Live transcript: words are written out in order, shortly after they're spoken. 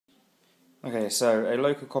Okay, so a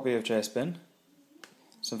local copy of jsbin,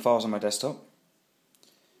 some files on my desktop.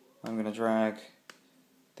 I'm going to drag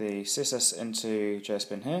the CSS into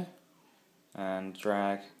jsbin here and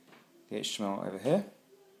drag the HTML over here.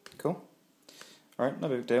 Cool. Alright, no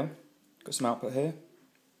big deal. Got some output here.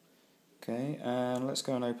 Okay, and let's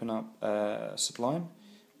go and open up Sublime,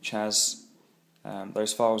 which has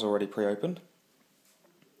those files already pre-opened.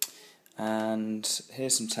 And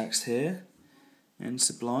here's some text here in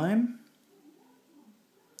Sublime.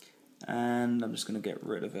 And I'm just going to get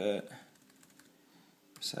rid of it.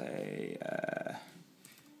 Say,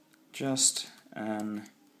 just an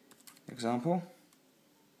example.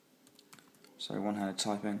 So one-handed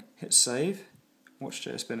typing. Hit save. Watch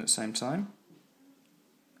jsbin at the same time.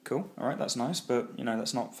 Cool. Alright, that's nice, but you know,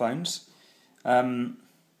 that's not phones.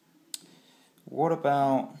 What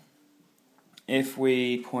about if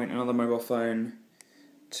we point another mobile phone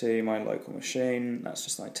to my local machine? That's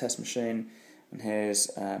just like test machine. And here's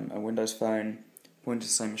a Windows phone, point to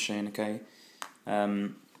the same machine, okay.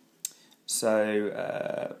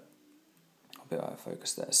 So I'll be out of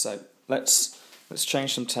focus there. So let's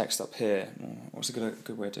change some text up here. What's a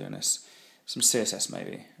good way of doing this? Some CSS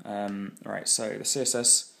maybe. Right. So the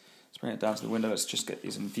CSS. Let's bring it down to the window. Let's just get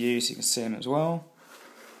these in view so you can see them as well.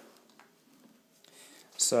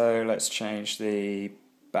 So let's change the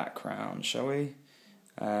background, shall we?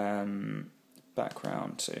 Background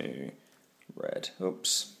to red.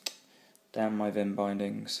 Oops. Damn my Vim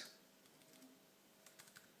bindings.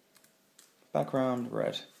 Background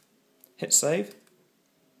red. Hit save.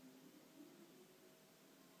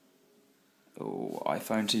 Oh,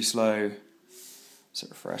 iPhone too slow. So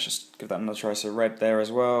refresh. Just give that another try. So red there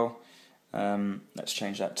as well. Let's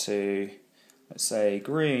change that to, let's say,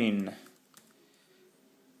 green.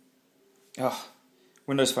 Oh,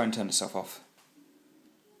 Windows Phone turned itself off.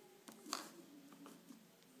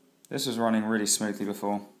 This was running really smoothly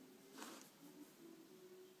before.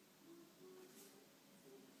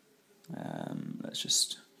 Let's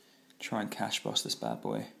just try and cache bust this bad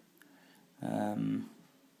boy.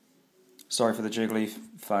 Sorry for the jiggly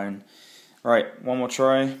phone. Right, one more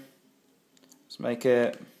try. Let's make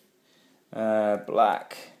it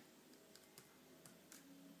black.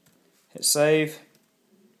 Hit save.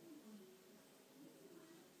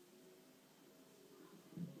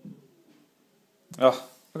 Oh,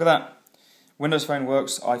 look at that. Windows Phone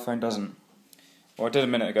works, iPhone doesn't. Well, it did a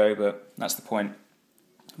minute ago, but that's the point.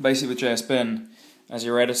 Basically with jsbin, as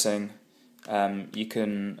you're editing, you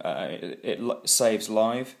can it saves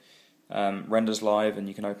live, renders live, and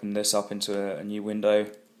you can open this up into a new window.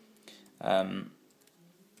 And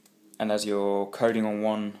as you're coding on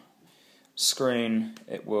one screen,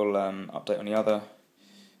 it will update on the other.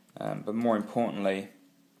 But more importantly,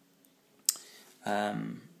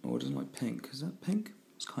 oh, it doesn't like pink. Is that pink?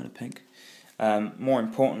 It's kind of pink. More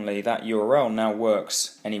importantly, that URL now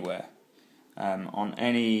works anywhere. On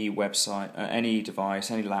any website, any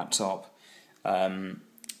device, any laptop,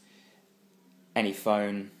 any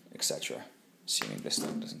phone, etc. Assuming this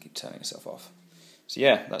thing doesn't keep turning itself off. So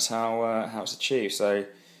yeah, that's how it's achieved. So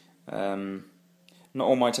not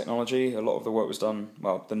all my technology. A lot of the work was done.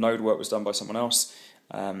 Well, the Node work was done by someone else,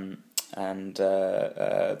 and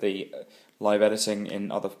the live editing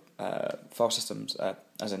in other file systems,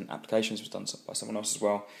 as in applications, was done by someone else as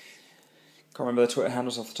well. Can't remember the Twitter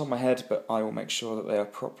handles off the top of my head, but I will make sure that they are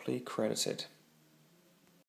properly credited.